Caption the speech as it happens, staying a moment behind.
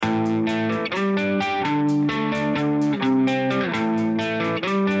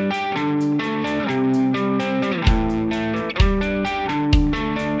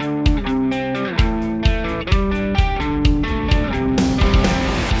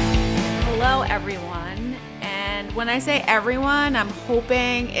everyone. And when I say everyone, I'm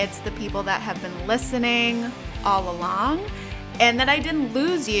hoping it's the people that have been listening all along and that I didn't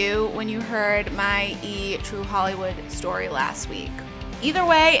lose you when you heard my True Hollywood story last week. Either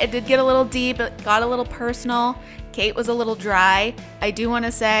way, it did get a little deep, it got a little personal. Kate was a little dry. I do want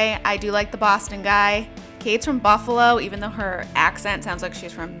to say I do like the Boston guy. Kate's from Buffalo, even though her accent sounds like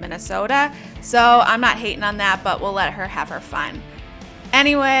she's from Minnesota. So I'm not hating on that, but we'll let her have her fun.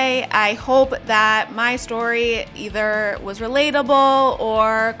 Anyway, I hope that my story either was relatable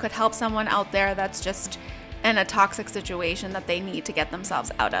or could help someone out there that's just in a toxic situation that they need to get themselves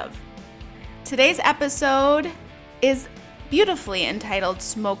out of. Today's episode is beautifully entitled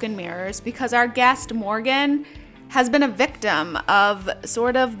Smoke and Mirrors because our guest, Morgan, has been a victim of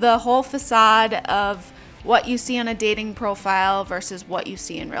sort of the whole facade of what you see on a dating profile versus what you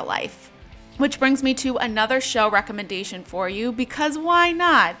see in real life. Which brings me to another show recommendation for you, because why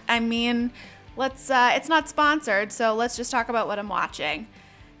not? I mean, it's not sponsored, so let's just talk about what I'm watching.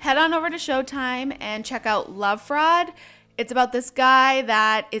 Head on over to Showtime and check out Love Fraud. It's about this guy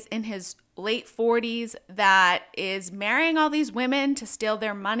that is in his late 40s that is marrying all these women to steal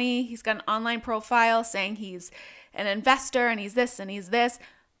their money. He's got an online profile saying he's an investor and he's this and he's this,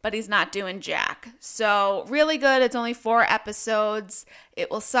 but he's not doing jack. So really good. It's only 4 episodes.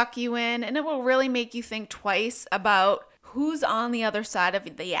 It will suck you in and it will really make you think twice about who's on the other side of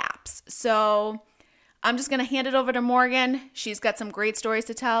the apps. So I'm just going to hand it over to Morgan. She's got some great stories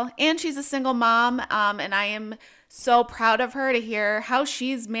to tell and she's a single mom. And I am so proud of her to hear how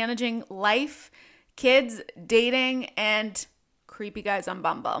she's managing life, kids, dating, and creepy guys on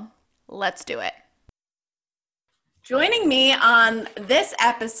Bumble. Let's do it. Joining me on this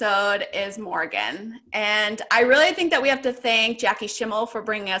episode is Morgan, and I really think that we have to thank Jackie Schimmel for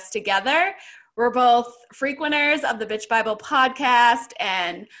bringing us together. We're both frequenters of the Bitch Bible podcast,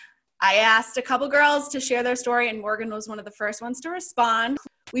 and I asked a couple girls to share their story, and Morgan was one of the first ones to respond.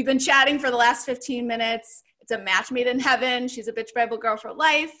 We've been chatting for the last 15 minutes. It's a match made in heaven. She's a Bitch Bible girl for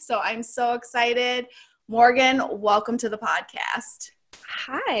life, so I'm so excited. Morgan, welcome to the podcast.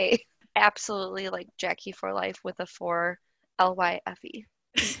 Hi. Absolutely, like Jackie for life with a 4 LYFE.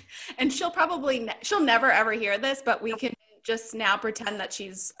 And she'll never ever hear this, but we can just now pretend that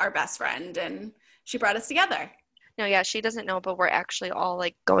she's our best friend and she brought us together. No, yeah, she doesn't know, but we're actually all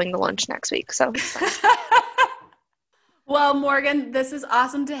like going to lunch next week. So Well, Morgan, this is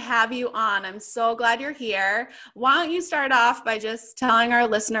awesome to have you on. I'm so glad you're here. Why don't you start off by just telling our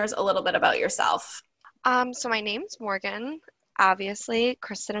listeners a little bit about yourself? So my name's Morgan. Obviously,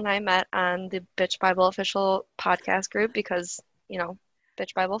 Kristen and I met on the Bitch Bible official podcast group because,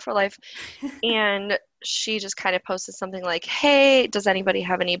 Bitch Bible for life. And she just kind of posted something like, hey, does anybody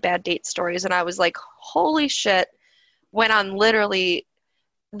have any bad date stories? And I was like, holy shit, went on literally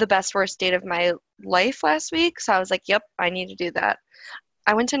the best worst date of my life last week. So I was like, yep, I need to do that.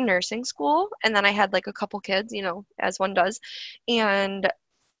 I went to nursing school and then I had like a couple kids, as one does. And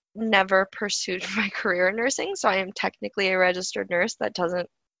never pursued my career in nursing, so I am technically a registered nurse that doesn't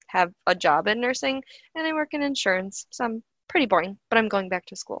have a job in nursing, and I work in insurance, so I'm pretty boring, but I'm going back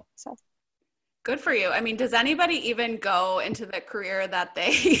to school. So good for you. I mean, does anybody even go into the career that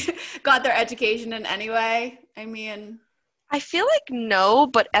they got their education in anyway? I mean, I feel like no,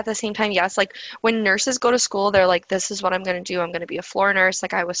 but at the same time, yes. Like when nurses go to school, they're like, this is what I'm going to do. I'm going to be a floor nurse.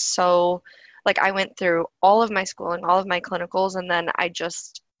 Like I went through all of my schooling, all of my clinicals, and then I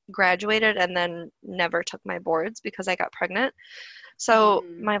just graduated and then never took my boards because I got pregnant. So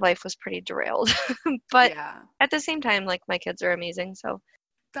my life was pretty derailed. But at the same time, like my kids are amazing. So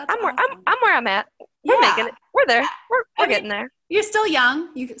I'm where I'm at. We're making it. We're there. We're getting there. You're still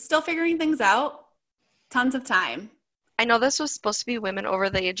young. You're still figuring things out. Tons of time. I know this was supposed to be women over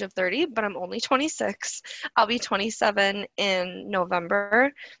the age of 30, but I'm only 26. I'll be 27 in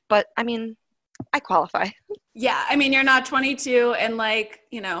November. But I mean, I qualify. Yeah, I mean, you're not 22 and like,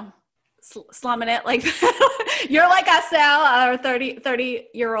 slumming it like you're like us now, or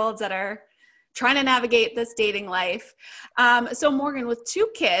 30-year-olds that are trying to navigate this dating life. So Morgan, with 2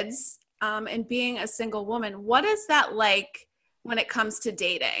 kids and being a single woman, what is that like when it comes to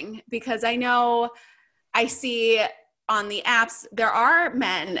dating? Because I know I see on the apps, there are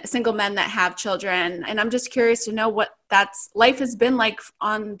single men that have children. And I'm just curious to know what life has been like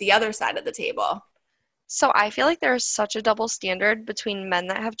on the other side of the table. So I feel like there's such a double standard between men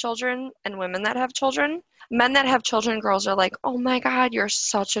that have children and women that have children. Men that have children, girls are like, oh my God, you're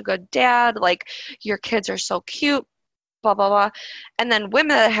such a good dad. Like your kids are so cute, blah, blah, blah. And then women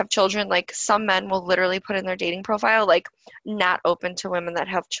that have children, like some men will literally put in their dating profile, like not open to women that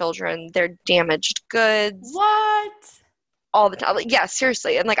have children. They're damaged goods. What? all the time. Like, yeah,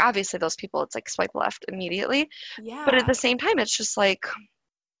 seriously. And like, obviously those people, it's like swipe left immediately. Yeah. But at the same time, it's just like,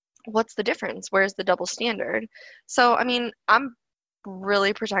 what's the difference? Where's the double standard? So, I mean, I'm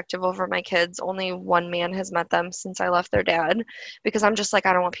really protective over my kids. Only one man has met them since I left their dad because I'm just like,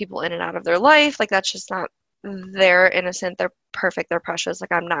 I don't want people in and out of their life. Like, that's just not, they're innocent, they're perfect, they're precious.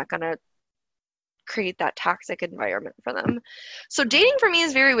 Like, I'm not going to create that toxic environment for them. So dating for me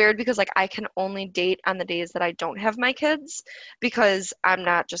is very weird because like I can only date on the days that I don't have my kids because I'm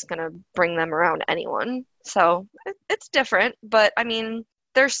not just going to bring them around anyone. So it's different, but I mean,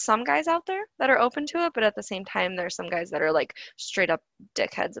 there's some guys out there that are open to it, but at the same time, there's some guys that are like straight up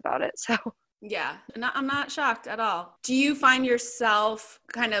dickheads about it. So yeah, I'm not shocked at all. Do you find yourself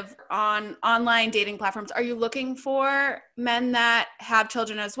kind of on online dating platforms? Are you looking for men that have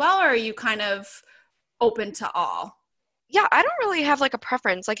children as well, or are you kind of open to all? Yeah, I don't really have like a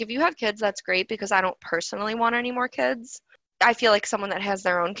preference. Like if you have kids, that's great because I don't personally want any more kids. I feel like someone that has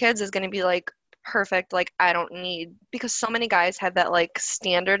their own kids is going to be like, perfect, like I don't need, because so many guys have that like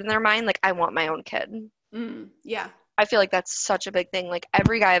standard in their mind, like I want my own kid. Yeah. I feel like that's such a big thing. Like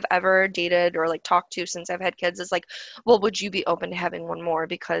every guy I've ever dated or like talked to since I've had kids is like, well, would you be open to having one more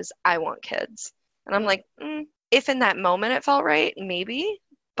because I want kids? And I'm like, if in that moment it felt right, maybe.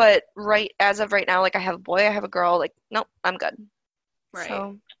 But as of right now, like I have a boy, I have a girl, like, nope, I'm good. Right.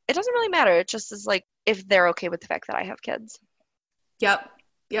 So it doesn't really matter. It just is like if they're okay with the fact that I have kids. Yep,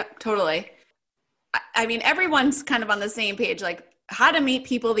 totally. I mean, everyone's kind of on the same page. Like how to meet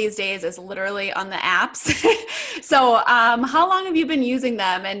people these days is literally on the apps. So how long have you been using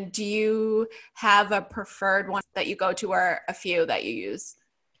them? And do you have a preferred one that you go to or a few that you use?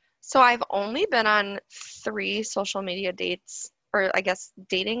 So I've only been on 3 social media dates, or I guess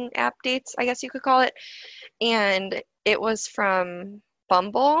dating app dates, I guess you could call it. And it was from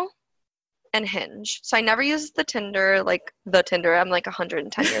Bumble and Hinge. So I never used the Tinder. I'm like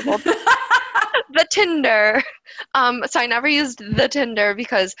 110 years old. The Tinder. So I never used the Tinder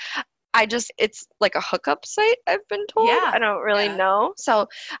because it's like a hookup site, I've been told. Yeah. I don't really know. So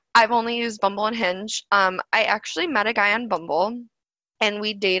I've only used Bumble and Hinge. I actually met a guy on Bumble and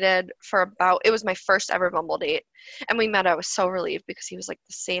we dated for it was my first ever Bumble date. And we met, I was so relieved because he was like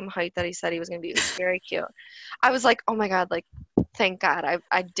the same height that he said he was going to be. He was very cute. I was like, oh my God, like, thank God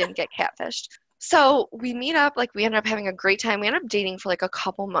I didn't get catfished. So we meet up, like we ended up having a great time. We ended up dating for like a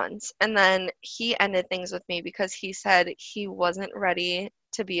couple months. And then he ended things with me because he said he wasn't ready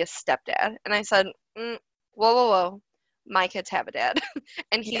to be a stepdad. And I said, whoa. My kids have a dad.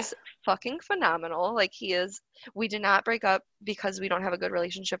 And he's fucking phenomenal. Like he is. We did not break up because we don't have a good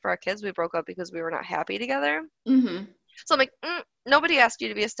relationship for our kids. We broke up because we were not happy together. Mm-hmm. So I'm like, nobody asked you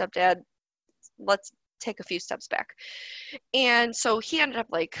to be a stepdad. Let's take a few steps back. And so he ended up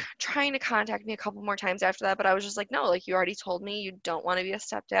like trying to contact me a couple more times after that, but I was just like, no, like you already told me you don't want to be a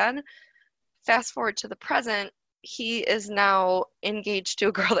stepdad. Fast forward to the present, he is now engaged to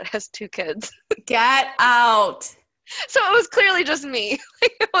a girl that has 2 kids. Get out. So it was clearly just me.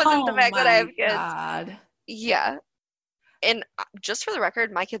 Like, it wasn't the fact that I have kids. God. Yeah. And just for the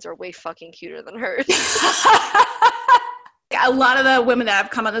record, my kids are way fucking cuter than hers. A lot of the women that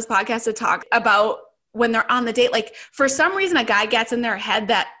have come on this podcast to talk about when they're on the date, like for some reason a guy gets in their head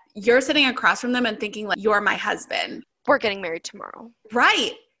that you're sitting across from them and thinking like, you're my husband. We're getting married tomorrow.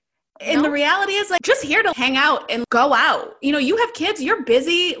 Right. And the reality is like just here to hang out and go out. You know, you have kids, you're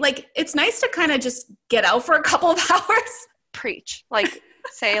busy. Like it's nice to kind of just get out for a couple of hours. Preach. Like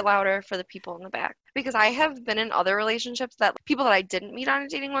say it louder for the people in the back. Because I have been in other relationships that people that I didn't meet on a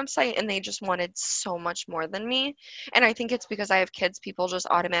dating website and they just wanted so much more than me. And I think it's because I have kids, people just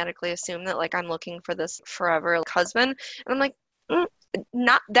automatically assume that like I'm looking for this forever like, husband. And I'm like,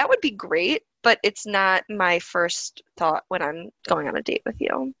 not that would be great, but it's not my first thought when I'm going on a date with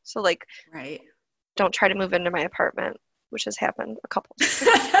you. So like, right. Don't try to move into my apartment, which has happened a couple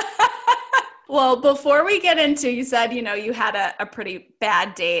times. Well, before we get into, you said, you know, you had a pretty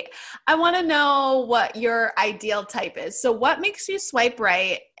bad date. I want to know what your ideal type is. So what makes you swipe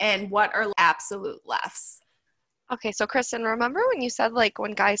right and what are absolute lefts? Okay, so Kristen, remember when you said like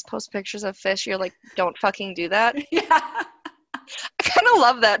when guys post pictures of fish, you're like, don't fucking do that? Yeah. I kind of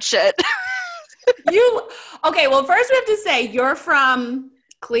love that shit. Okay, well, first we have to say you're from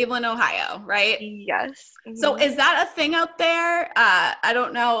Cleveland, Ohio, right? Yes. Mm-hmm. So is that a thing out there? I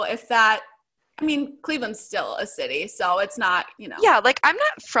don't know if Cleveland's still a city, so it's not, you know. Yeah, like I'm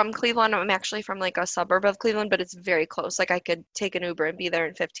not from Cleveland. I'm actually from like a suburb of Cleveland, but it's very close. Like I could take an Uber and be there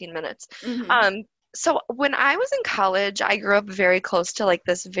in 15 minutes. Mm-hmm. So when I was in college, I grew up very close to like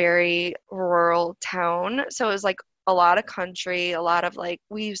this very rural town. So it was like a lot of country, a lot of like,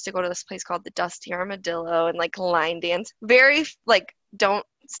 we used to go to this place called the Dusty Armadillo and like line dance. Very like, don't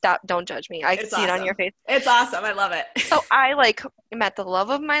judge me. I can see it on your face. It's awesome. I love it. So I like met the love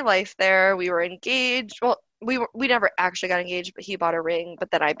of my life there. We were engaged. Well, we never actually got engaged, but he bought a ring, but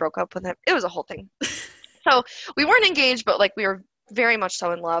then I broke up with him. It was a whole thing. So we weren't engaged, but like we were very much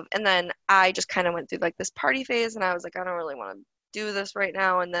so in love. And then I just kind of went through like this party phase, and I was like, I don't really want to do this right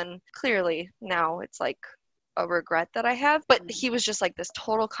now. And then clearly now it's like a regret that I have. But he was just like this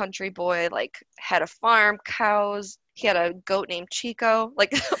total country boy, like had a farm, cows. He had a goat named Chico,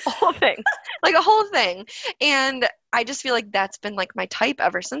 like a whole thing, like a whole thing. And I just feel like that's been like my type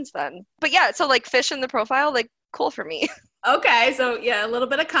ever since then. But yeah, so like fish in the profile, like cool for me. Okay, so yeah, a little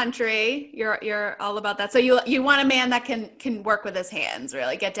bit of country. You're all about that. So you want a man that can work with his hands,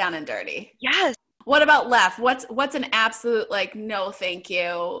 really get down and dirty. Yes. What about left? What's an absolute like no, thank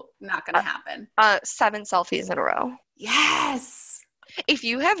you, not gonna happen? 7 selfies in a row. Yes. If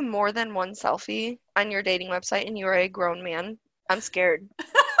you have more than one selfie on your dating website and you are a grown man, I'm scared.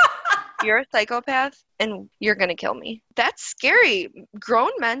 You're a psychopath and you're gonna kill me. That's scary.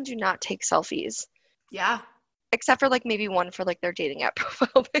 Grown men do not take selfies. Yeah. Except for like maybe one for like their dating app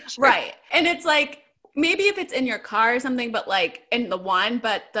profile picture. Right. And it's like maybe if it's in your car or something, but like in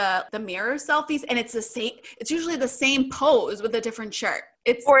but the mirror selfies, and it's usually the same pose with a different shirt.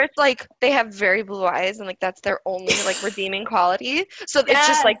 Or it's like they have very blue eyes and like that's their only like redeeming quality. So it's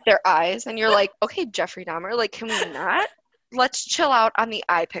just like their eyes and you're like, okay, Jeffrey Dahmer, like can we not? Let's chill out on the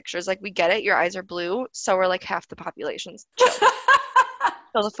eye pictures. Like we get it, your eyes are blue, so we're like half the population's chill.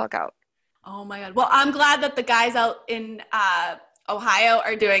 Chill the fuck out. Oh my God. Well, I'm glad that the guys out in Ohio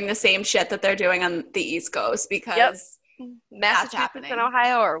are doing the same shit that they're doing on the East Coast, because Massachusetts and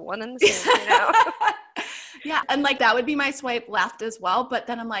Ohio are one and the same right now. Yeah. And like that would be my swipe left as well. But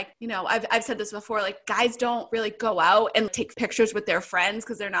then I'm like, I've said this before, like guys don't really go out and take pictures with their friends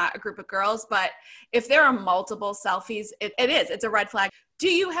because they're not a group of girls. But if there are multiple selfies, it's a red flag. Do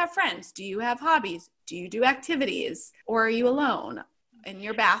you have friends? Do you have hobbies? Do you do activities? Or are you alone in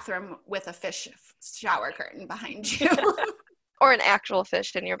your bathroom with a fish shower curtain behind you? Or an actual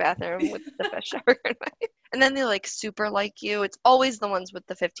fish in your bathroom with the fish shower curtain. And then they like super like you. It's always the ones with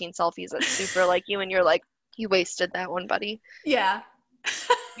the 15 selfies that super like you, and you're like, you wasted that one, buddy. Yeah.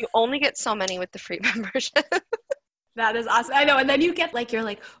 You only get so many with the free membership. That is awesome. I know. And then you get like, you're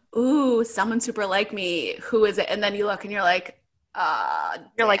like, ooh, someone super like me. Who is it? And then you look and you're like,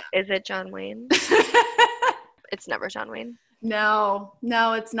 you're like, is it John Wayne? It's never John Wayne. No,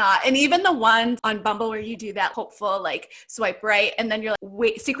 it's not. And even the ones on Bumble where you do that hopeful like swipe right, and then you're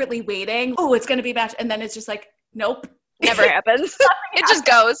like secretly waiting. Oh, it's gonna be matched, and then it's just like, nope. Never happens. It just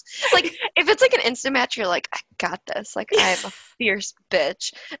goes. Like if it's like an instant match, you're like, I got this. Like I'm a fierce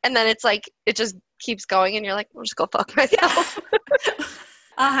bitch. And then it's like it just keeps going, and you're like, I'll just go fuck myself.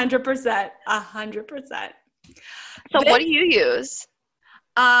 100%. So what do you use?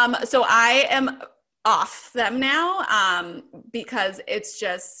 So I am off them now because it's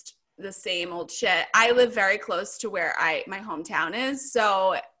just the same old shit. I live very close to where my hometown is,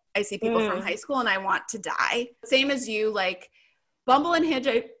 so I see people from high school and I want to die. Same as you, like Bumble and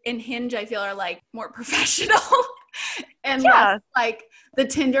Hinge I feel are like more professional and less, like the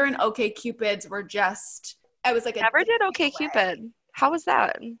Tinder and OkCupids were just, I was like, never did OkCupid. How was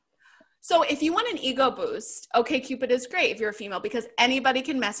that? So if you want an ego boost, OkCupid is great if you're a female, because anybody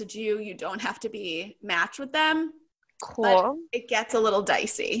can message you. You don't have to be matched with them. Cool. But it gets a little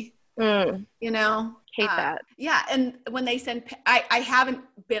dicey, Hate that. Yeah. And when they send, I haven't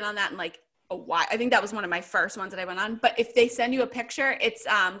been on that in like a while. I think that was one of my first ones that I went on. But if they send you a picture, it's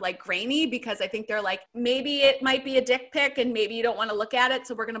like grainy, because I think they're like, maybe it might be a dick pic and maybe you don't want to look at it.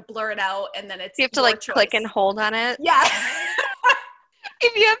 So we're going to blur it out. And then it's, you have to like click and hold on it. Yeah.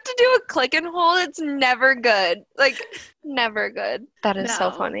 If you have to do a click and hold, it's never good. Like, never good. That is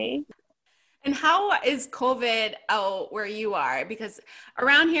so funny. And how is COVID out where you are? Because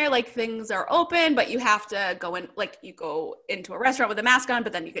around here, like things are open, but you have to go in, like you go into a restaurant with a mask on,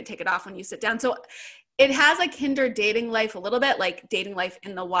 but then you can take it off when you sit down. So it has like hindered dating life a little bit, like dating life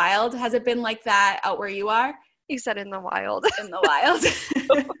in the wild. Has it been like that out where you are? You said in the wild. In the wild.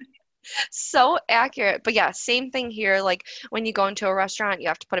 So accurate. But yeah, same thing here. Like when you go into a restaurant, you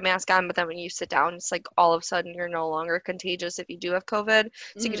have to put a mask on, but then when you sit down, it's like all of a sudden you're no longer contagious if you do have COVID.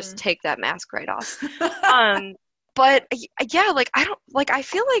 So you can just take that mask right off. But yeah, like I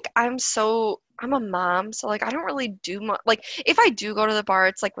feel like I'm so I'm a mom, so like I don't really do much. Like if I do go to the bar,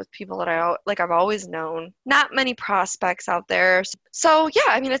 it's like with people that I've always known. Not many prospects out there. So yeah,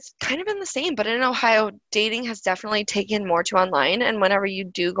 I mean it's kind of been the same, but in Ohio, dating has definitely taken more to online. And whenever you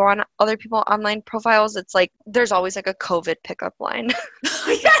do go on other people's online profiles, it's like there's always like a COVID pickup line.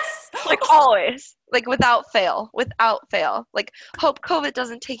 Yes. Like always. Like without fail. Like hope COVID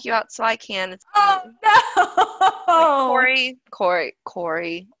doesn't take you out so I can. It's Oh no. like,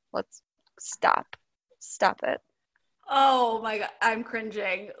 Corey, let's stop it. Oh my God, I'm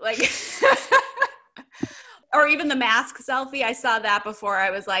cringing. Like, or even the mask selfie. I saw that before. I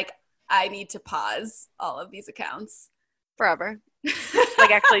was like, I need to pause all of these accounts Forever.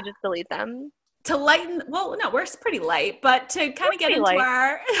 Like actually just delete them. to lighten. Well, no, we're pretty light, but to kind of get into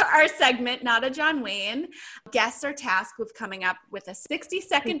our segment, Not a John Wayne, guests are tasked with coming up with a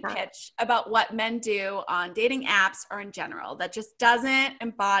 60-second pitch about what men do on dating apps or in general that just doesn't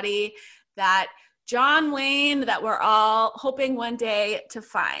embody that John Wayne that we're all hoping one day to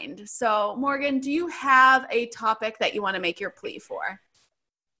find. So, Morgan, do you have a topic that you want to make your plea for?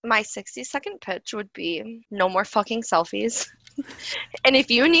 My 60-second pitch would be no more fucking selfies. And if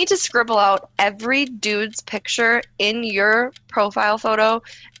you need to scribble out every dude's picture in your profile photo,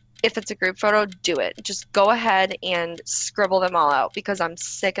 if it's a group photo, do it. Just go ahead and scribble them all out because I'm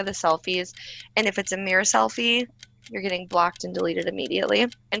sick of the selfies. And if it's a mirror selfie, you're getting blocked and deleted immediately.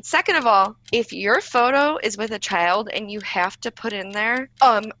 And second of all, if your photo is with a child and you have to put in there,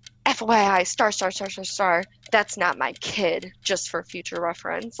 FYI, star, that's not my kid, just for future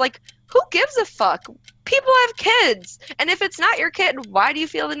reference. Like, who gives a fuck? People have kids. And if it's not your kid, why do you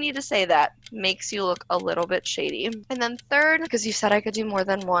feel the need to say that? Makes you look a little bit shady. And then third, because you said I could do more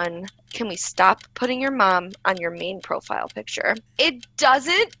than one, can we stop putting your mom on your main profile picture? It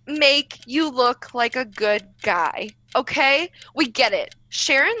doesn't make you look like a good guy. Okay? We get it.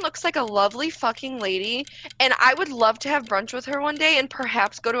 Sharon looks like a lovely fucking lady, and I would love to have brunch with her one day and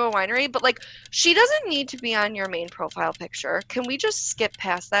perhaps go to a winery, but, like, she doesn't need to be on your main profile picture. Can we just skip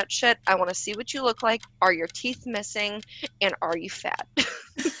past that shit? I want to see what you look like. Are your teeth missing? And are you fat?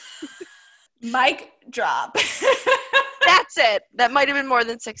 Mic drop. That's it. That might have been more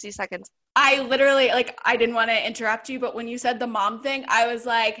than 60 seconds. I literally, like, I didn't want to interrupt you, but when you said the mom thing, I was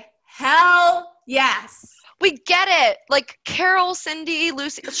like, hell yes. We get it. Like Carol, Cindy,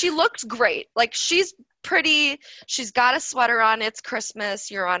 Lucy, she looks great. Like she's pretty. She's got a sweater on. It's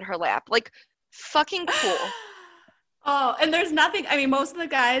Christmas. You're on her lap. Like fucking cool. Oh, and there's nothing, I mean, most of the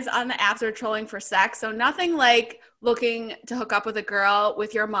guys on the apps are trolling for sex, so nothing like looking to hook up with a girl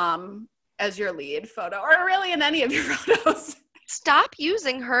with your mom as your lead photo, or really in any of your photos. Stop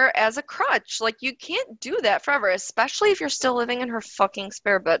using her as a crutch. Like you can't do that forever, especially if you're still living in her fucking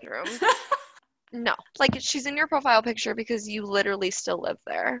spare bedroom. No, like she's in your profile picture because you literally still live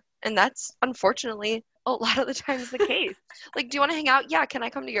there. And that's unfortunately a lot of the times the case. Like, do you want to hang out? Yeah, can I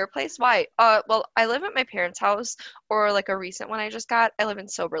come to your place? Why? Well, I live at my parents' house, or like a recent one I just got, I live in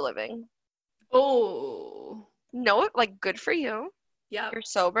sober living. Oh. No, like good for you. Yeah. You're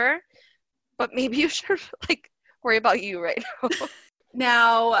sober, but maybe you should like worry about you right now.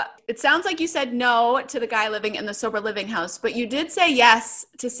 Now, it sounds like you said no to the guy living in the sober living house, but you did say yes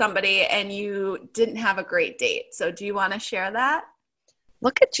to somebody and you didn't have a great date. So do you want to share that?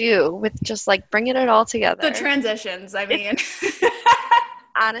 Look at you with just like bringing it all together. The transitions, I mean.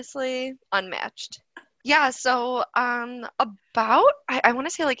 Honestly, unmatched. Yeah, so about, I want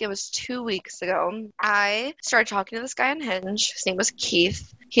to say like it was 2 weeks ago, I started talking to this guy on Hinge. His name was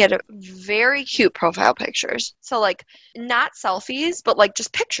Keith. He had very cute profile pictures. So like not selfies, but like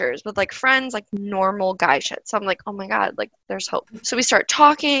just pictures with like friends, like normal guy shit. So I'm like, oh my God, like there's hope. So we start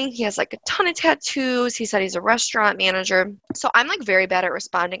talking. He has like a ton of tattoos. He said he's a restaurant manager. So I'm like very bad at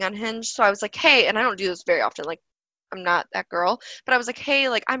responding on Hinge. So I was like, hey, and I don't do this very often. Like I'm not that girl, but I was like, hey,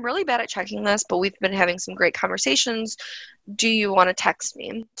 like I'm really bad at checking this, but we've been having some great conversations. Do you want to text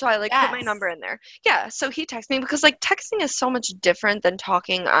me? So I like put my number in there. Yeah. So he texted me because like texting is so much different than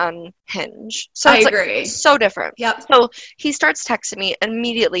talking on Hinge. So it's agree. Like so different. Yep. So he starts texting me and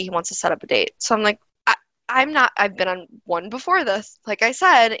immediately he wants to set up a date. So I'm like, I've been on one before this, like I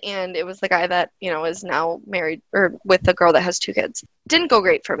said, and it was the guy that, you know, is now married or with the girl that has 2 kids. Didn't go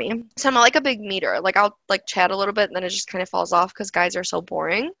great for me. So I'm not like a big meter. Like I'll like chat a little bit and then it just kind of falls off because guys are so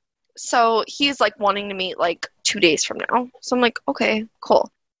boring. So he's like wanting to meet like 2 days from now. So I'm like, okay,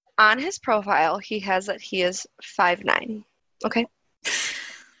 cool. On his profile, he has that he is 5'9". Okay.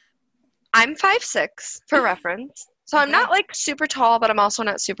 I'm 5'6" for reference. So I'm not like super tall, but I'm also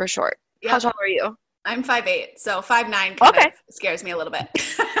not super short. Yep. How tall are you? I'm 5'8", so 5'9" kind of scares me a little bit.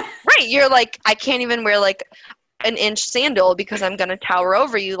 Right, you're like, I can't even wear like an inch sandal because I'm going to tower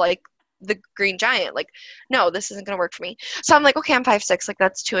over you like the Green Giant. Like, no, this isn't going to work for me. So I'm like, okay, I'm 5'6". Like,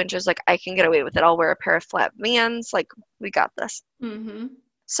 that's 2 inches. Like, I can get away with it. I'll wear a pair of flat Vans. Like, we got this. Mm-hmm.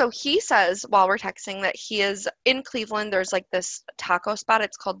 So he says while we're texting that he is in Cleveland. There's like this taco spot.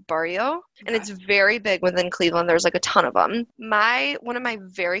 It's called Barrio, and it's very big within Cleveland. There's like a ton of them. One of my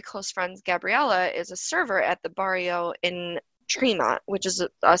very close friends, Gabriella, is a server at the Barrio in Tremont, which is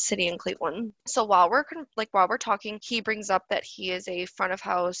a city in Cleveland. So while we're talking, he brings up that he is a front of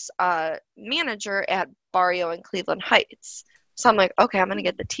house manager at Barrio in Cleveland Heights. So I'm like, okay, I'm gonna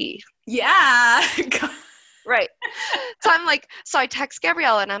get the tea. Yeah. Right. So I'm like, so I text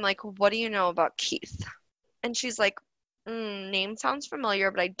Gabriella and I'm like, what do you know about Keith? And she's like, name sounds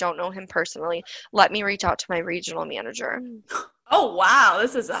familiar, but I don't know him personally. Let me reach out to my regional manager. Oh, wow.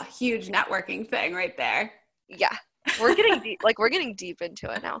 This is a huge networking thing right there. Yeah. We're getting deep. Like, we're getting deep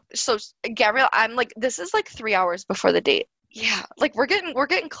into it now. So Gabrielle, I'm like, this is like 3 hours before the date. Yeah, like we're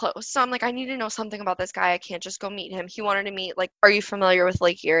getting close. So I'm like, I need to know something about this guy. I can't just go meet him. He wanted to meet, like, are you familiar with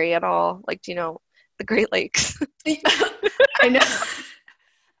Lake Erie at all? Like, do you know the Great Lakes? I know.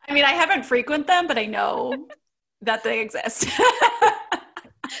 I mean, I haven't frequent them, but I know that they exist.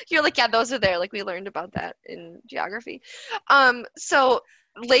 You're like, yeah, those are there. Like, we learned about that in geography. So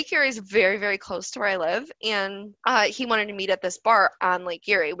Lake Erie is very, very close to where I live, and he wanted to meet at this bar on Lake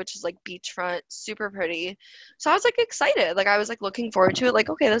Erie, which is like beachfront, super pretty. So I was like excited. Like, I was like looking forward to it. Like,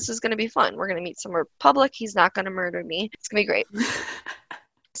 okay, this is gonna be fun. We're gonna meet somewhere public. He's not gonna murder me. It's gonna be great.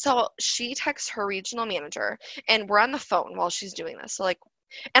 So she texts her regional manager, and we're on the phone while she's doing this. So like,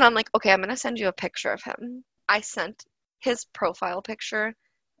 and I'm like, okay, I'm gonna send you a picture of him. I sent his profile picture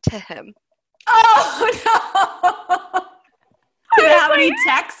to him. Oh no! Did it have any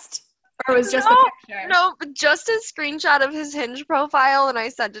text, or was just the picture? No, just a screenshot of his Hinge profile, and I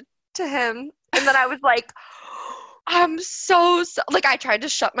sent it to him. And then I was like, I'm so like, I tried to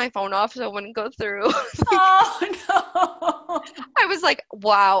shut my phone off so it wouldn't go through. Oh no! I was like,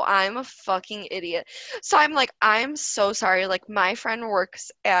 wow, I'm a fucking idiot. So I'm like, I'm so sorry. Like, my friend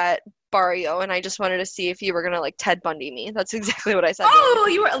works at Barrio, and I just wanted to see if you were gonna like Ted Bundy me. That's exactly what I said.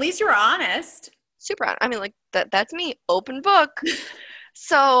 Oh, at least you were honest. Super honest. I mean, like, that's me, open book.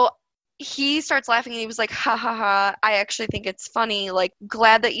 So he starts laughing, and he was like, ha ha ha, I actually think it's funny. Like,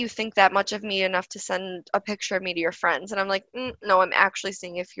 glad that you think that much of me enough to send a picture of me to your friends. And I'm like, no, I'm actually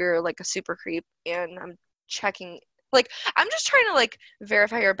seeing if you're like a super creep, and I'm checking. Like, I'm just trying to, like,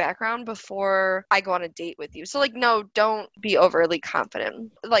 verify your background before I go on a date with you. So, like, no, don't be overly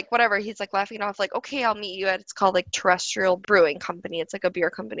confident. Like, whatever. He's, like, laughing it off, like, okay, I'll meet you at, it's called, like, Terrestrial Brewing Company. It's, like, a beer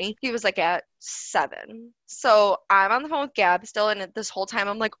company. He was, like, at 7. So I'm on the phone with Gab still, and this whole time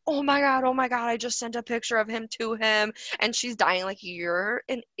I'm like, oh my God, I just sent a picture of him to him. And she's dying, like, you're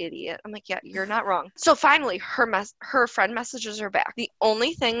an idiot. I'm like, yeah, you're not wrong. So finally, her friend messages her back. The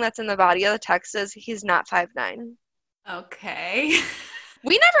only thing that's in the body of the text is he's not 5'9". Okay.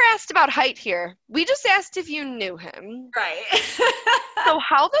 We never asked about height here. We just asked if you knew him. Right. So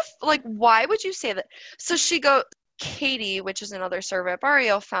why would you say that? So Katie, which is another server at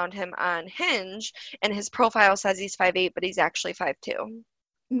Barrio, found him on Hinge, and his profile says he's 5'8", but he's actually 5'2".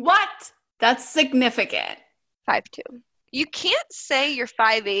 What? That's significant. 5'2". You can't say you're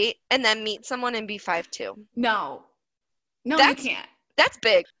 5'8" and then meet someone and be 5'2". No, you can't. That's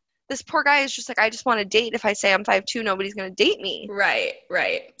big. This poor guy is just like, I just want to date. If I say I'm 5'2", nobody's going to date me. Right.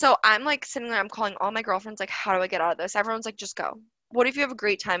 So I'm like sitting there, I'm calling all my girlfriends, like, how do I get out of this? Everyone's like, just go. What if you have a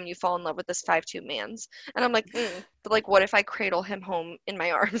great time and you fall in love with this 5'2" man's? And I'm like, but like, what if I cradle him home in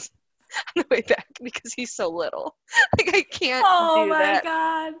my arms on the way back because he's so little? Like, I can't do that. Oh my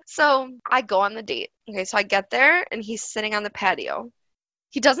God. So I go on the date. Okay, so I get there and he's sitting on the patio.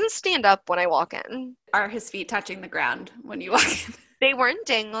 He doesn't stand up when I walk in. Are his feet touching the ground when you walk in? They weren't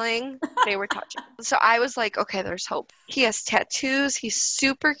dangling. They were touching. So I was like, okay, there's hope. He has tattoos. He's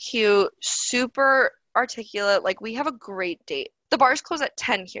super cute, super articulate. Like, we have a great date. The bars close at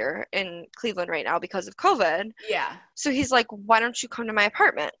 10 here in Cleveland right now because of COVID. Yeah. So he's like, why don't you come to my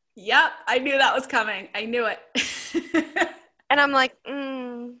apartment? Yep. I knew that was coming. I knew it. And I'm like,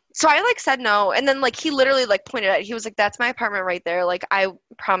 So I like said no. And then like he literally like pointed at it. He was like, that's my apartment right there. Like, I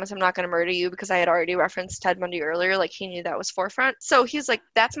promise I'm not going to murder you, because I had already referenced Ted Bundy earlier. Like, he knew that was forefront. So he's like,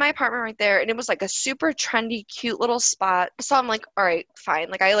 that's my apartment right there. And it was like a super trendy, cute little spot. So I'm like, all right, fine.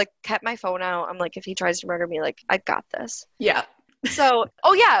 Like, I like kept my phone out. I'm like, if he tries to murder me, like, I got this. Yeah. So,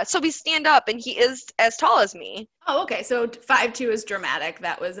 oh yeah, so we stand up and he is as tall as me. Oh, okay. So 5'2" is dramatic.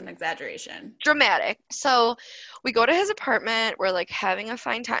 That was an exaggeration. Dramatic. So we go to his apartment. We're like having a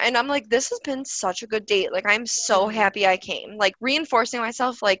fine time. And I'm like, this has been such a good date. Like, I'm so happy I came. Like, reinforcing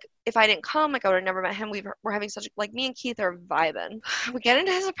myself, like, if I didn't come, like, I would have never met him. We're having such, like, me and Keith are vibing. We get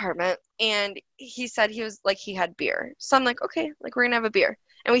into his apartment and he said he was, like, he had beer. So I'm like, okay, like, we're going to have a beer.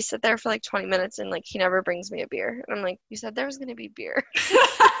 And we sit there for like 20 minutes and like he never brings me a beer. And I'm like, you said there was going to be beer.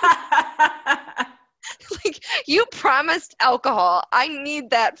 Like, you promised alcohol. I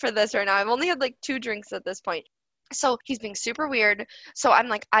need that for this right now. I've only had like 2 drinks at this point. So he's being super weird. So I'm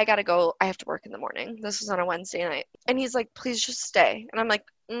like, I gotta go. I have to work in the morning. This was on a Wednesday night. And he's like, please just stay. And I'm like,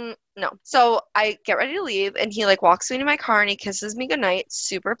 no. So I get ready to leave and he like walks me to my car and he kisses me goodnight.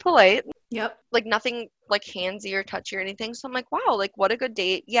 Super polite. Yep. Like nothing like handsy or touchy or anything. So I'm like, wow, like what a good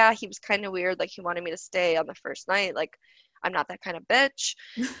date. Yeah, he was kind of weird. Like he wanted me to stay on the first night. Like I'm not that kind of bitch.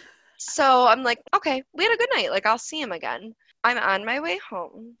 So I'm like, okay, we had a good night. Like I'll see him again. I'm on my way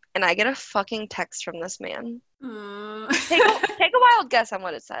home and I get a fucking text from this man. Take a wild guess on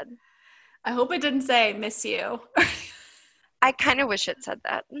what it said. I hope it didn't say miss you. I kind of wish it said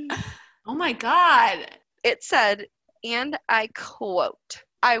that. Oh my God. It said, and I quote,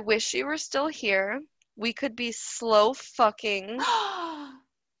 I wish you were still here. We could be slow fucking.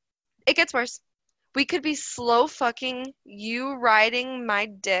 It gets worse. We could be slow fucking you riding my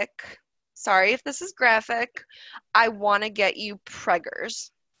dick. Sorry if this is graphic. I want to get you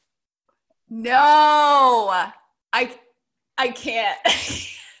preggers. No. I can't.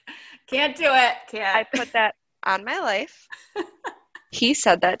 Can't do it. Can't. I put that on my life. He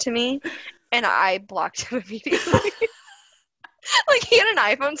said that to me, and I blocked him immediately. Like, he had an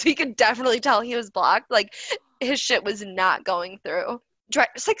iPhone, so he could definitely tell he was blocked. Like, his shit was not going through.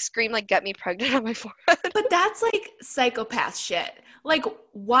 Just, like, scream, like, get me pregnant on my forehead. But that's, like, psychopath shit. Like,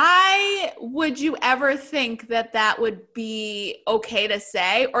 why would you ever think that that would be okay to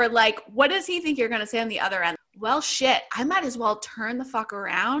say? Or, like, what does he think you're going to say on the other end? Well, shit, I might as well turn the fuck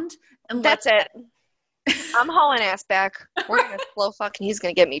around. And that's it. I'm hauling ass back. We're going to slow fuck, and he's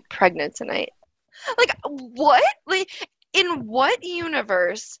going to get me pregnant tonight. Like, what? Like, in what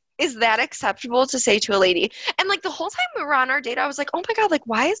universe is that acceptable to say to a lady? And like the whole time we were on our date, I was like, oh my God, like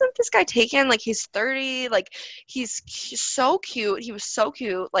why isn't this guy taken? Like he's 30, like he's so cute. He was so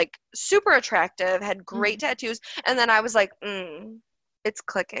cute, like super attractive, had great tattoos. And then I was like, it's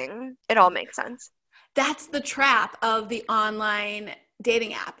clicking. It all makes sense. That's the trap of the online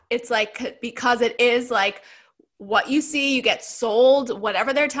dating app. It's like, because it is like what you see, you get sold,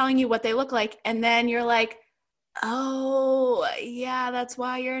 whatever they're telling you, what they look like. And then you're like, oh, yeah, that's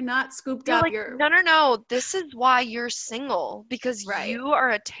why you're not scooped up. Like, no. This is why you're single, because you are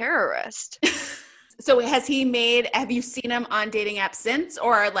a terrorist. So have you seen him on dating apps since?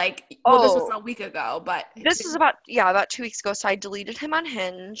 Or like, this was a week ago, but. This was about 2 weeks ago. So I deleted him on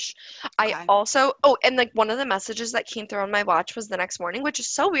Hinge. Okay. I also, and like one of the messages that came through on my watch was the next morning, which is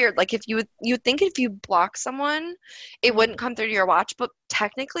so weird. Like if you'd think if you block someone, it wouldn't come through to your watch, but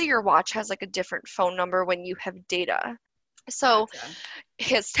technically your watch has like a different phone number when you have data. So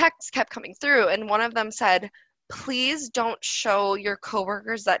his texts kept coming through and one of them said, please don't show your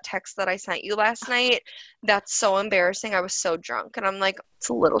coworkers that text that I sent you last night. That's so embarrassing. I was so drunk. And I'm like, it's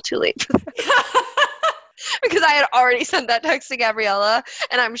a little too late for that. Because I had already sent that text to Gabriella,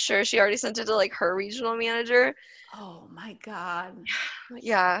 and I'm sure she already sent it to like her regional manager. Oh my God.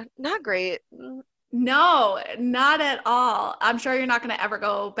 Yeah, not great. No, not at all. I'm sure you're not going to ever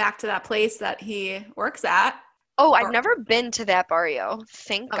go back to that place that he works at. Oh, I've never been to that barrio.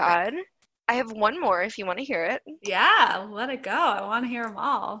 Thank God. I have one more if you want to hear it. Yeah, let it go. I want to hear them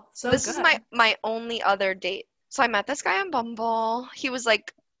all. So this is my only other date. So I met this guy on Bumble. He was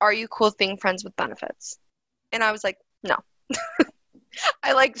like, are you cool with being friends with benefits? And I was like, no.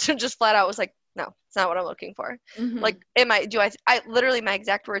 I like just flat out was like, no, it's not what I'm looking for. Mm-hmm. Like, I literally, my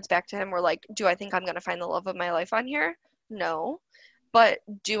exact words back to him were like, do I think I'm going to find the love of my life on here? No. But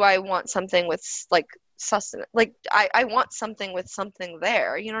do I want something with like sustenance? Like I want something with something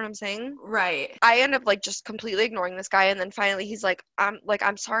there, you know what I'm saying? Right. I end up like just completely ignoring this guy, and then finally he's like,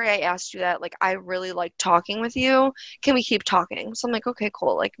 I'm sorry I asked you that, like I really like talking with you, can we keep talking? So I'm like, okay,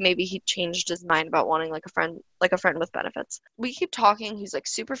 cool. Like maybe he changed his mind about wanting like a friend with benefits. We keep talking, he's like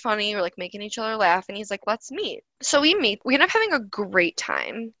super funny, we're like making each other laugh, and he's like, let's meet. So we meet, we end up having a great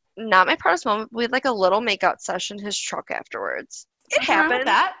time. Not my proudest moment. We had like a little makeout session in his truck afterwards. It happened.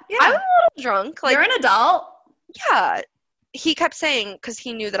 That. Yeah. I was a little drunk. Like, you're an adult. Yeah. He kept saying, because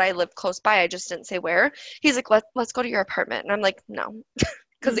he knew that I lived close by, I just didn't say where. He's like, let's go to your apartment. And I'm like, no.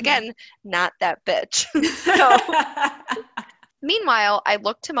 Because again, not that bitch. Meanwhile, I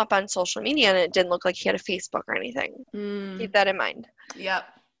looked him up on social media and it didn't look like he had a Facebook or anything. Keep that in mind. Yep.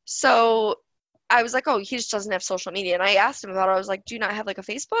 So I was like, oh, he just doesn't have social media. And I asked him about it. I was like, do you not have like a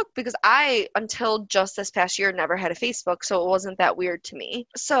Facebook? Because I, until just this past year, never had a Facebook. So it wasn't that weird to me.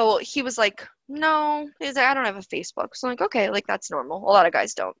 So he was like, no. He's like, I don't have a Facebook. So I'm like, okay, like that's normal. A lot of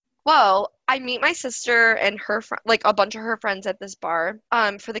guys don't. Well, I meet my sister and her like a bunch of her friends at this bar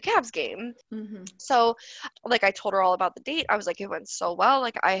for the Cavs game. Mm-hmm. So like I told her all about the date. I was like, it went so well.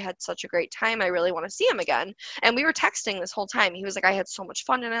 Like I had such a great time. I really want to see him again. And we were texting this whole time. He was like, I had so much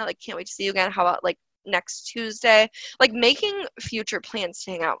fun in it. Like, can't wait to see you again. How about like next Tuesday? Like making future plans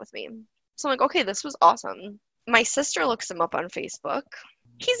to hang out with me. So I'm like, okay, this was awesome. My sister looks him up on Facebook.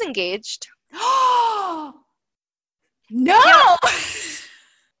 He's engaged. No! Yeah.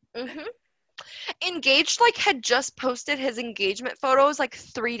 Mm-hmm. Engaged, like, had just posted his engagement photos like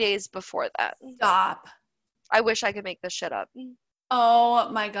 3 days before that. Stop. I wish I could make this shit up. Oh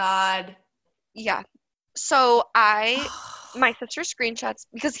my God. Yeah. So my sister screenshots,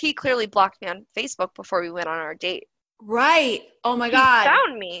 because he clearly blocked me on Facebook before we went on our date. Right. Oh my God. He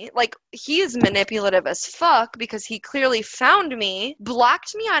found me. Like, he is manipulative as fuck because he clearly found me,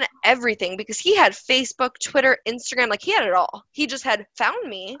 blocked me on everything because he had Facebook, Twitter, Instagram. Like, he had it all. He just had found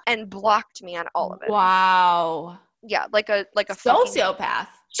me and blocked me on all of it. Wow. Yeah, like a sociopath.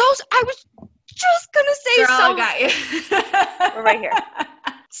 So I was just gonna say, girl, I got you. We're right here.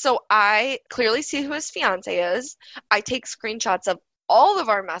 So I clearly see who his fiance is. I take screenshots of all of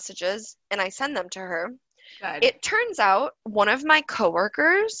our messages and I send them to her. Good. It turns out one of my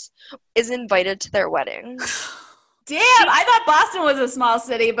coworkers is invited to their wedding. Damn, I thought Boston was a small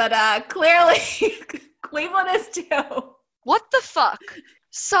city, but clearly Cleveland is too. What the fuck?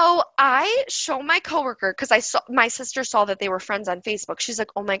 So I show my coworker, because my sister saw that they were friends on Facebook. She's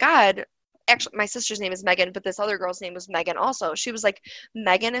like, oh my God. Actually, my sister's name is Megan, but this other girl's name was Megan also. She was like,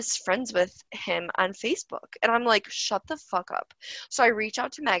 Megan is friends with him on Facebook. And I'm like, shut the fuck up. So I reach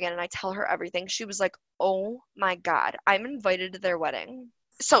out to Megan and I tell her everything. She was like, oh my God, I'm invited to their wedding.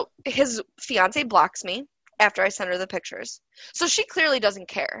 So his fiance blocks me after I send her the pictures. So she clearly doesn't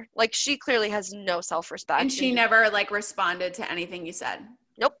care. Like, she clearly has no self-respect. And she never like responded to anything you said?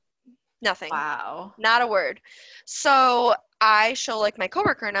 Nope. Nothing. Wow. Not a word. So I show like my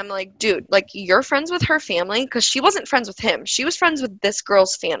coworker and I'm like, dude, like, you're friends with her family, because she wasn't friends with him. She was friends with this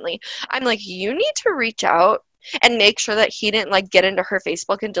girl's family. I'm like, you need to reach out and make sure that he didn't like get into her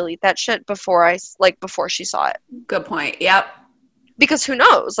Facebook and delete that shit before she saw it. Good point. Yep. Because who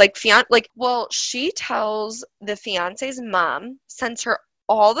knows? Like, she tells the fiance's mom, sends her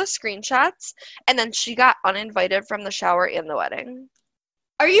all the screenshots, and then she got uninvited from the shower and the wedding.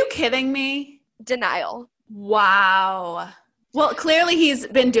 Are you kidding me? Denial. Wow. Well, clearly he's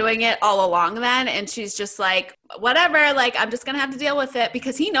been doing it all along then, and she's just like, whatever, like, I'm just going to have to deal with it,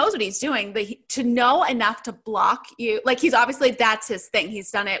 because he knows what he's doing. But to know enough to block you, like, he's obviously, that's his thing. He's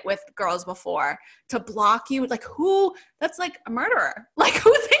done it with girls before. To block you, like, that's like a murderer. Like,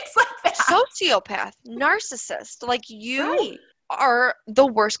 who thinks like that? Sociopath, narcissist, like, you Right. are the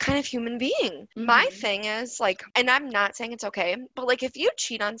worst kind of human being. Mm-hmm. My thing is, like, and I'm not saying it's okay, but like, if you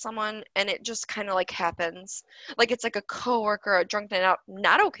cheat on someone and it just kind of like happens, like it's like a coworker, a drunk night out,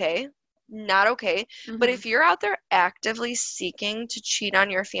 not okay. Mm-hmm. But if you're out there actively seeking to cheat on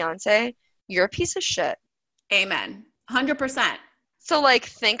your fiance, you're a piece of shit. Amen. 100%. So like,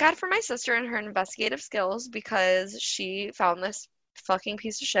 thank God for my sister and her investigative skills, because she found this fucking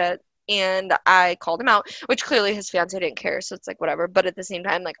piece of shit. And I called him out, which clearly his fiance didn't care, so it's like whatever. But at the same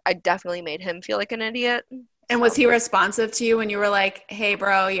time, like, I definitely made him feel like an idiot. And was he responsive to you when you were like, hey,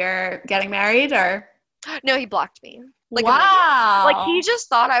 bro, you're getting married, or? No, he blocked me. Like, wow. like, he just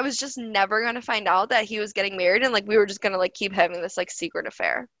thought I was just never going to find out that he was getting married, and like, we were just going to like keep having this like secret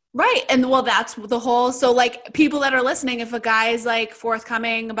affair. Right. And well, that's the whole, so like, people that are listening, if a guy is like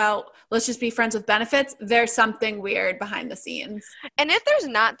forthcoming about, let's just be friends with benefits, there's something weird behind the scenes. And if there's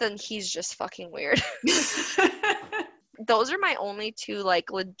not, then he's just fucking weird. Those are my only two like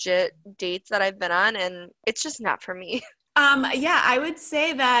legit dates that I've been on, and it's just not for me. Yeah, I would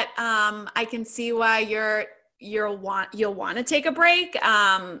say that I can see why you'll want to take a break.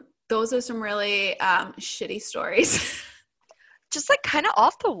 Those are some really shitty stories. Just like kind of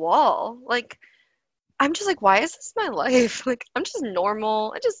off the wall. Like, I'm just like, why is this my life? Like, I'm just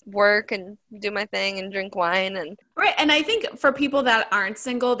normal. I just work and do my thing and drink wine and right. And I think for people that aren't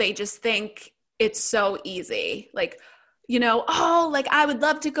single, they just think it's so easy. Like, oh, like I would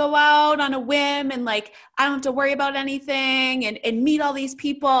love to go out on a whim and like I don't have to worry about anything and meet all these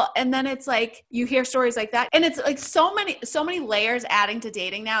people. And then it's like you hear stories like that. And it's like so many layers adding to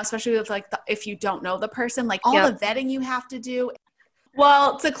dating now, especially with like if you don't know the person, like all the vetting you have to do.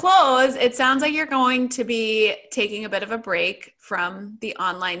 Well, to close, it sounds like you're going to be taking a bit of a break from the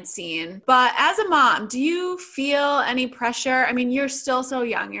online scene. But as a mom, do you feel any pressure? I mean, you're still so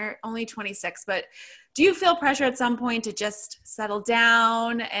young. You're only 26, but do you feel pressure at some point to just settle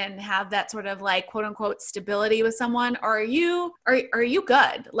down and have that sort of like quote unquote stability with someone? Or are you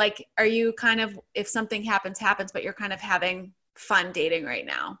good? Like, are you kind of, if something happens, but you're kind of having fun dating right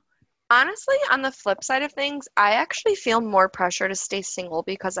now? Honestly, on the flip side of things, I actually feel more pressure to stay single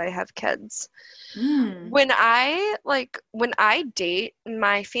because I have kids. When I date,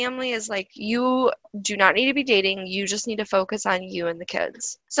 my family is like, you do not need to be dating. You just need to focus on you and the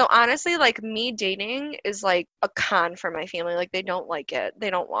kids. So honestly, like me dating is like a con for my family. Like they don't like it. They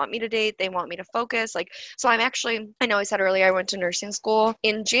don't want me to date. They want me to focus. Like, so I know I said earlier, I went to nursing school.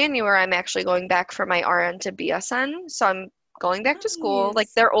 In January, I'm actually going back for my RN to BSN. So I'm going back to school. Like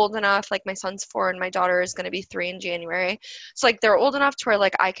they're old enough, like my son's 4 and my daughter is going to be 3 in January. So like they're old enough to where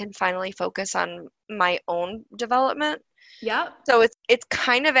like I can finally focus on my own development. Yeah. So it's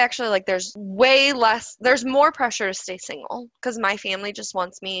kind of actually like there's more pressure to stay single because my family just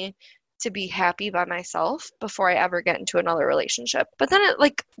wants me to be happy by myself before I ever get into another relationship. But then at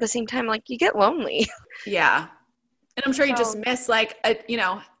like the same time, like you get lonely. Yeah. And I'm sure you just miss like,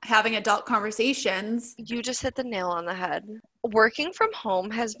 having adult conversations. You just hit the nail on the head. Working from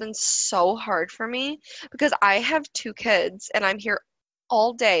home has been so hard for me because I have 2 kids and I'm here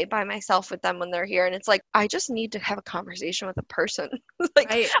all day by myself with them when they're here. And it's like, I just need to have a conversation with a person.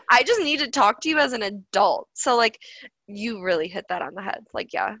 Like, right. I just need to talk to you as an adult. So like, you really hit that on the head.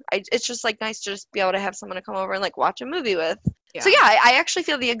 Like, yeah, it's just like nice to just be able to have someone to come over and like watch a movie with. Yeah. So yeah, I actually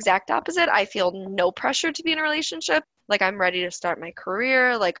feel the exact opposite. I feel no pressure to be in a relationship. Like I'm ready to start my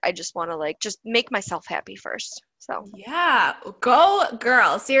career. Like I just want to like just make myself happy first. So yeah, go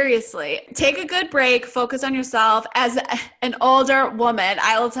girl. Seriously, take a good break. Focus on yourself. As an older woman,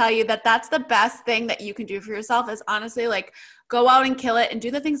 I will tell you that that's the best thing that you can do for yourself is honestly like go out and kill it and do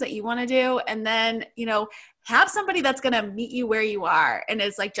the things that you want to do. And then, have somebody that's going to meet you where you are and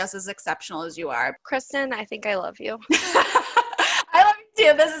is like just as exceptional as you are. Kristen, I think I love you. I love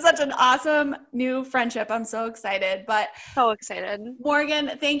you too. This is such an awesome new friendship. I'm so excited. So excited.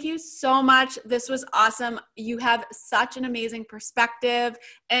 Morgan, thank you so much. This was awesome. You have such an amazing perspective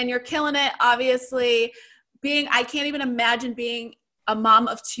and you're killing it. Obviously, I can't even imagine being a mom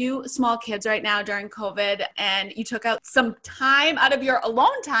of 2 small kids right now during COVID, and you took out some time out of your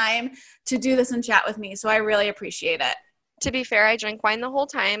alone time to do this and chat with me. So I really appreciate it. To be fair, I drank wine the whole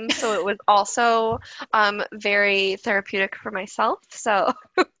time, so it was also very therapeutic for myself. So,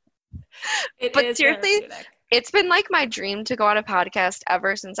 but seriously, it's been like my dream to go on a podcast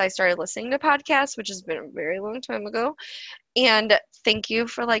ever since I started listening to podcasts, which has been a very long time ago. And thank you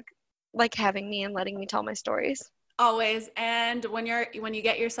for like having me and letting me tell my stories. Always. And when you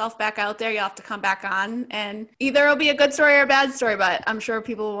get yourself back out there, you'll have to come back on and either it'll be a good story or a bad story, but I'm sure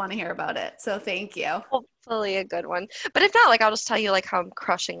people will want to hear about it. So thank you. Hopefully a good one. But if not, like I'll just tell you like how I'm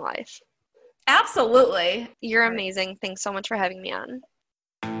crushing life. Absolutely. You're amazing. Thanks so much for having me on.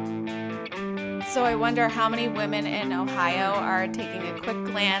 So I wonder how many women in Ohio are taking a quick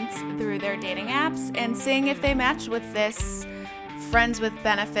glance through their dating apps and seeing if they match with this Friends with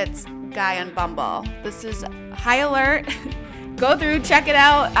Benefits guy on Bumble. This is high alert. Go through, check it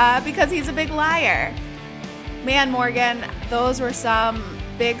out, because he's a big liar. Man, Morgan, those were some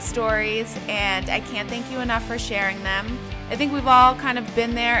big stories, and I can't thank you enough for sharing them. I think we've all kind of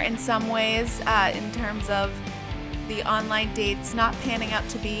been there in some ways in terms of the online dates not panning out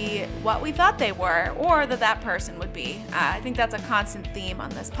to be what we thought they were or that person would be. I think that's a constant theme on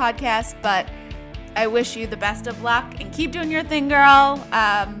this podcast, but I wish you the best of luck and keep doing your thing, girl.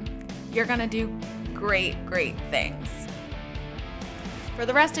 You're going to do great, great things. For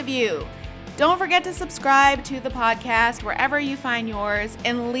the rest of you, don't forget to subscribe to the podcast wherever you find yours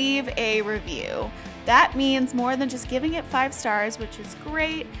and leave a review. That means more than just giving it 5 stars, which is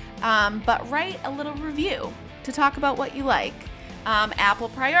great, but write a little review to talk about what you like. Apple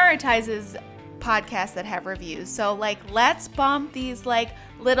prioritizes podcasts that have reviews. So let's bump these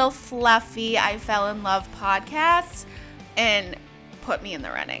little fluffy I fell in love podcasts and put me in the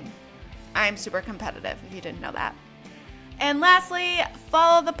running. I'm super competitive if you didn't know that. And lastly,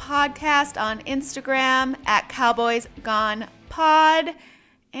 follow the podcast on Instagram at CowboysGonePod,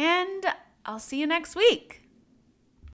 and I'll see you next week.